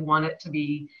 but we want it to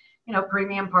be,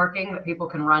 premium parking that people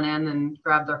can run in and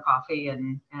grab their coffee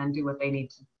and do what they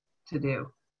need to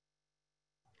do.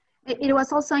 It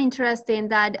was also interesting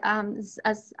that,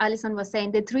 as Allison was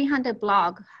saying, the 300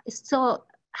 block still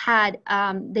had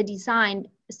the design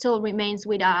still remains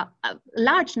with a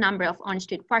large number of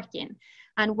on-street parking.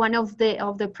 And one of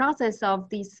the process of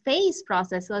this phase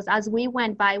process was, as we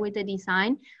went by with the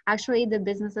design, actually the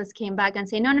businesses came back and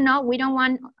say, no, we don't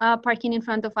want parking in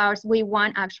front of ours. We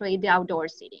want actually the outdoor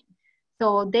seating.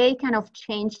 So they kind of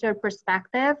changed their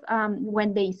perspective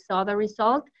when they saw the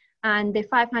result. And the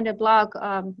 500 block,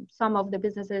 some of the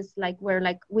businesses were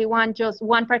like, we want just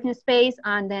one parking space,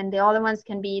 and then the other ones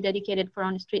can be dedicated for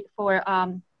on the street for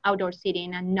outdoor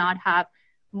seating and not have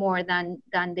more than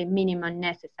the minimum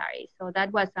necessary. So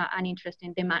that was an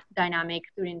interesting dynamic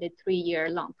during the 3-year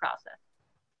long process.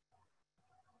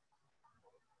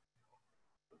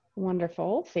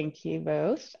 Wonderful, thank you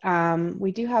both.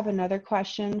 We do have another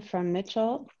question from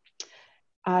Mitchell.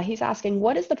 He's asking,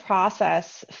 what is the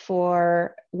process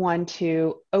for one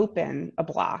to open a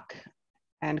block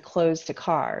and close to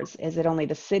cars? Is it only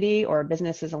the city or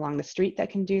businesses along the street that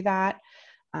can do that?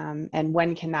 And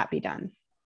when can that be done?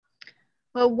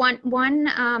 Well,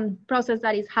 one process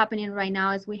that is happening right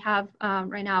now is we have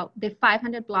right now the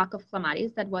 500 block of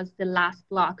Clematis. That was the last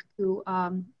block to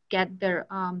get their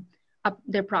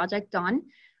project done.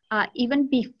 Even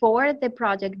before the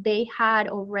project, they had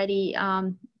already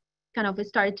kind of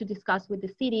started to discuss with the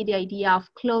city the idea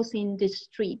of closing the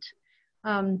street.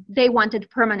 They wanted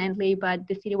permanently, but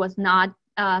the city was not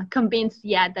convinced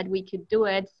yet that we could do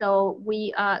it. So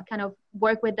we kind of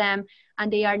work with them,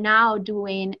 and they are now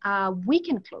doing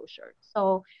weekend closure.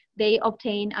 So they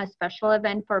obtain a special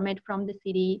event permit from the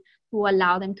city to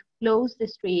allow them to close the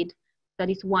street, that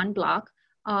is one block,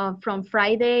 from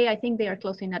Friday. I think they are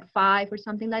closing at 5 or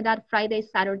something like that, Friday,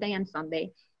 Saturday, and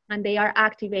Sunday. And they are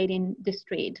activating the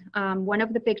street. One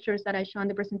of the pictures that I showed in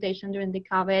the presentation during the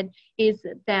COVID is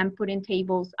them putting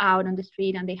tables out on the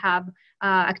street, and they have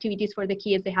activities for the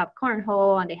kids. They have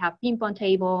cornhole, and they have ping pong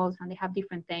tables, and they have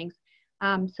different things.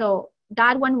 So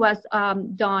that one was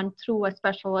done through a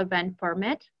special event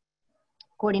permit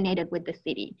coordinated with the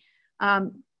city.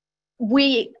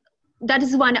 That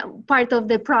is one part of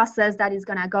the process that is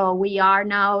gonna go. We are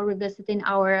now revisiting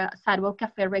our sidewalk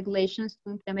cafe regulations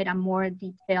to implement a more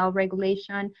detailed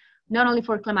regulation, not only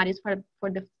for Clematis, but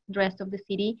for the rest of the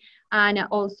city. And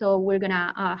also we're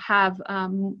gonna have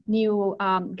new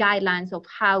guidelines of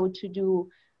how to do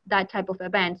that type of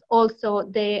events. Also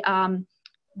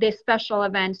the special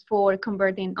events for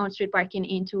converting on-street parking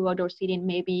into outdoor seating,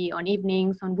 maybe on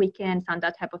evenings, on weekends, and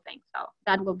that type of thing. So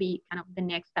that will be kind of the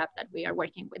next step that we are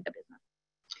working with the business.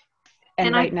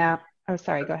 And right now, oh,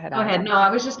 sorry, go ahead. Go ahead. No, I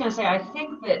was just going to say, I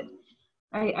think that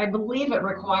I believe it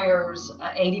requires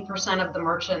 80% of the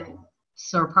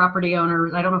merchants or property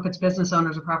owners, I don't know if it's business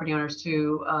owners or property owners,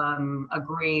 to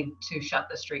agree to shut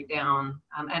the street down.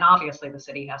 And obviously the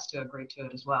city has to agree to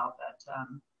it as well.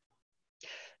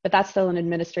 But that's still an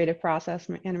administrative process,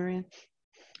 Anna Maria?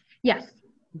 Yes,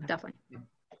 definitely. Yeah.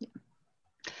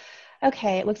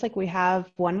 Okay, it looks like we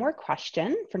have one more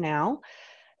question for now.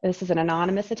 This is an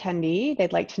anonymous attendee.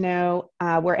 They'd like to know,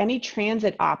 were any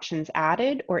transit options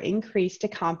added or increased to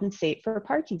compensate for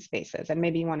parking spaces? And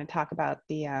maybe you want to talk about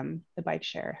the bike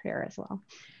share here as well.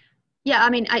 Yeah, I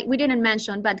mean, we didn't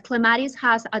mention, but Clematis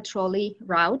has a trolley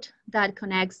route that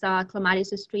connects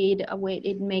Clematis Street.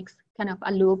 It makes kind of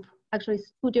a loop. Actually,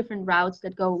 it's 2 different routes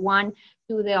that go, one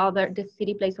to the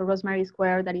city place or Rosemary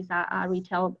Square, that is a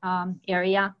retail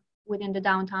area within the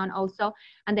downtown also.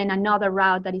 And then another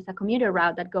route that is a commuter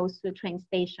route that goes to the train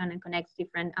station and connects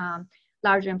different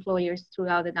larger employers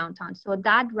throughout the downtown. So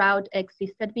that route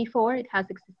existed before. It has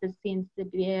existed since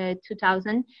the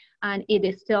 2000, and it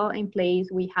is still in place.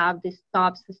 We have the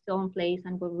stops still in place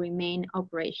and will remain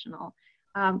operational.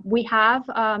 We have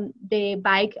the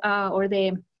bike or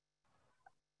the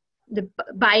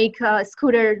bike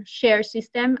scooter share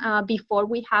system. Before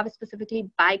we have specifically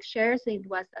bike shares, it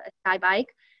was a Sky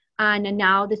Bike. And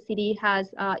now the city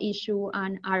has issued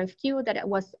an RFQ that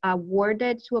was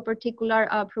awarded to a particular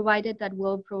provider that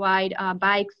will provide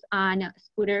bikes and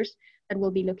scooters that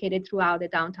will be located throughout the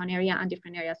downtown area and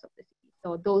different areas of the city.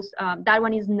 So those that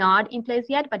one is not in place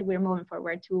yet, but we're moving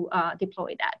forward to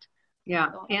deploy that.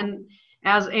 Yeah, so, and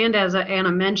as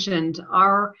Anna mentioned,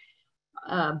 our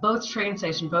both train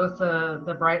stations, both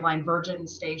the Brightline Virgin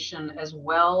station as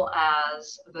well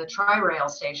as the Tri-Rail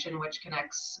station, which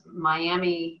connects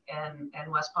Miami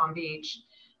and West Palm Beach,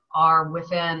 are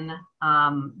within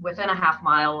a half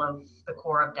mile of the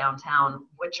core of downtown,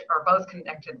 which are both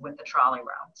connected with the trolley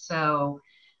route. So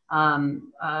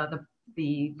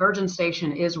the Virgin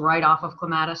station is right off of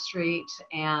Clematis Street,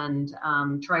 and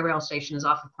Tri-Rail station is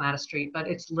off of Clematis Street, but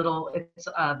it's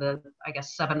I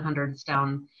guess 700s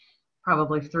down,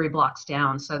 probably 3 blocks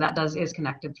down. So that is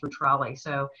connected through trolley.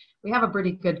 So we have a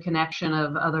pretty good connection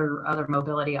of other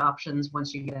mobility options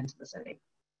once you get into the city.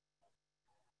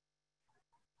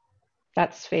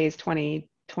 That's phase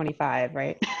 2025,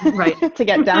 right? Right. To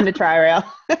get down to tri-rail.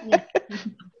 Yeah.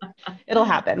 It'll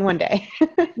happen one day.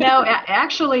 No,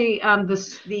 actually,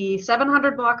 the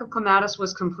 700 block of Clematis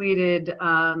was completed,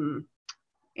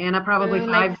 Anna, probably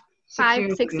Like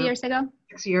 6 ago. years ago.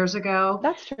 6 years ago.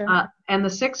 That's true. And the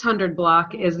 600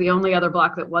 block is the only other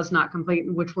block that was not complete,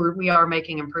 which we are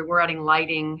making improve. We're adding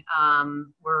lighting.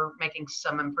 We're making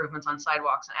some improvements on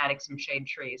sidewalks and adding some shade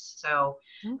trees. So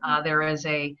there is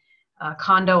a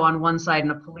condo on one side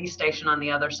and a police station on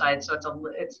the other side. So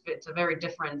it's a very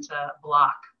different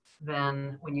block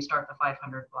than when you start the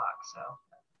 500 block. So.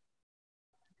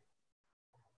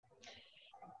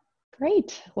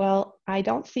 Great. Well, I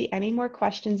don't see any more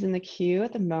questions in the queue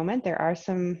at the moment. There are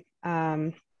some,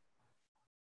 oh,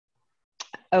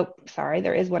 sorry,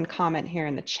 there is one comment here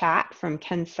in the chat from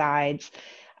Ken Sides.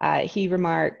 He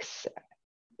remarks,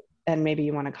 and maybe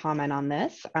you want to comment on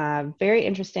this, very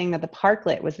interesting that the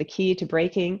parklet was the key to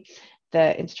breaking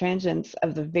the intransigence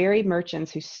of the very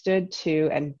merchants who stood to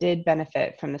and did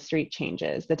benefit from the street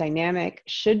changes. The dynamic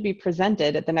should be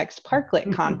presented at the next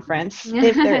parklet conference,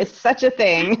 if there is such a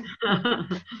thing,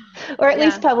 or at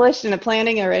least published in a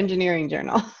planning or engineering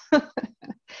journal.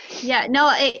 Yeah, no,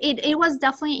 it was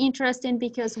definitely interesting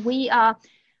because we got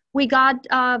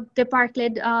the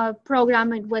parklet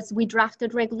program. We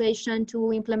drafted regulation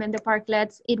to implement the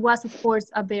parklets. It was, of course,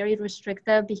 a very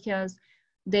restrictive because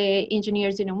the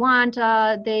engineers didn't want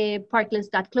the parklets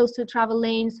that close to travel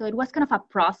lanes. So it was kind of a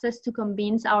process to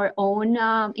convince our own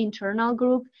internal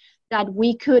group that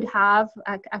we could have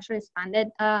actually expanded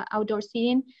outdoor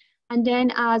seating. And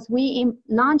then as we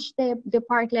launched the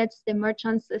parklets, the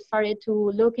merchants started to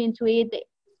look into it.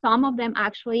 Some of them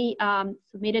actually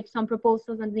submitted some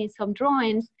proposals and did some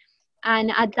drawings.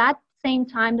 And at that same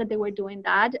time that they were doing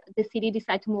that, the city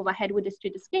decided to move ahead with the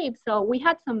streetscape. So we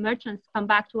had some merchants come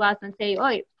back to us and say,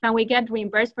 "Oh, can we get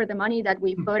reimbursed for the money that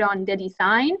we put on the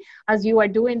design as you are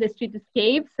doing the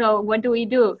streetscape? So what do we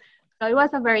do?" So it was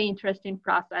a very interesting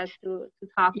process to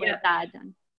talk with that.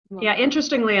 And, yeah,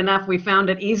 interestingly enough, we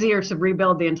found it easier to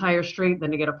rebuild the entire street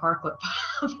than to get a parklet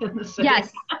in the city.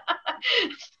 Yes.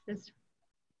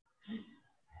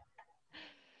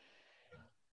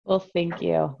 Well, thank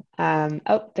you.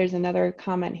 Oh, there's another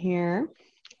comment here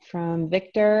from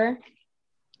Victor.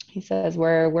 He says,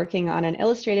 we're working on an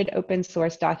illustrated open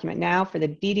source document now for the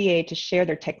DDA to share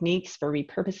their techniques for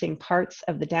repurposing parts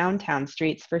of the downtown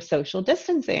streets for social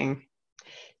distancing.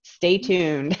 Stay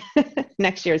tuned.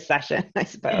 Next year's session, I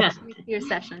suppose. Next year's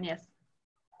session, yes.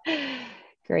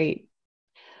 Great.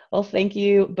 Well, thank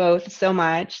you both so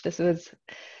much. This was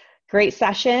great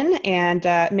session and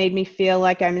made me feel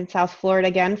like I'm in South Florida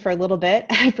again for a little bit.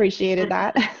 I appreciated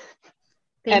that.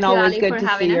 And always good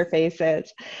to see your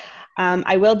faces.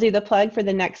 I will do the plug for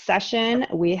the next session.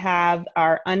 We have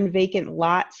our unvacant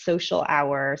lot social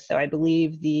hour. So I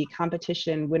believe the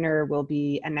competition winner will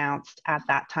be announced at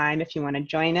that time if you want to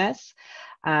join us.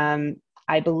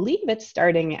 I believe it's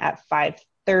starting at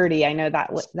 5:30. I know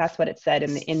that's what it said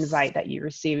in the invite that you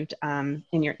received in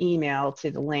your email to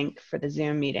the link for the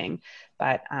Zoom meeting.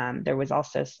 But there was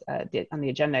also on the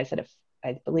agenda,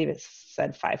 I believe it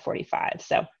said 5:45.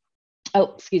 So,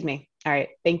 oh, excuse me. All right.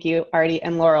 Thank you, Artie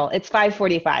and Laurel. It's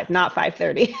 5:45, not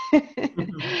 5:30.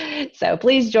 So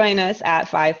please join us at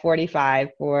 5:45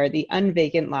 for the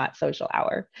unvacant lot social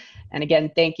hour. And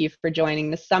again, thank you for joining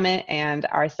the summit and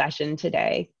our session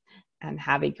today. And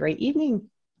have a great evening.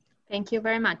 Thank you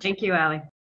very much. Thank you, Allie.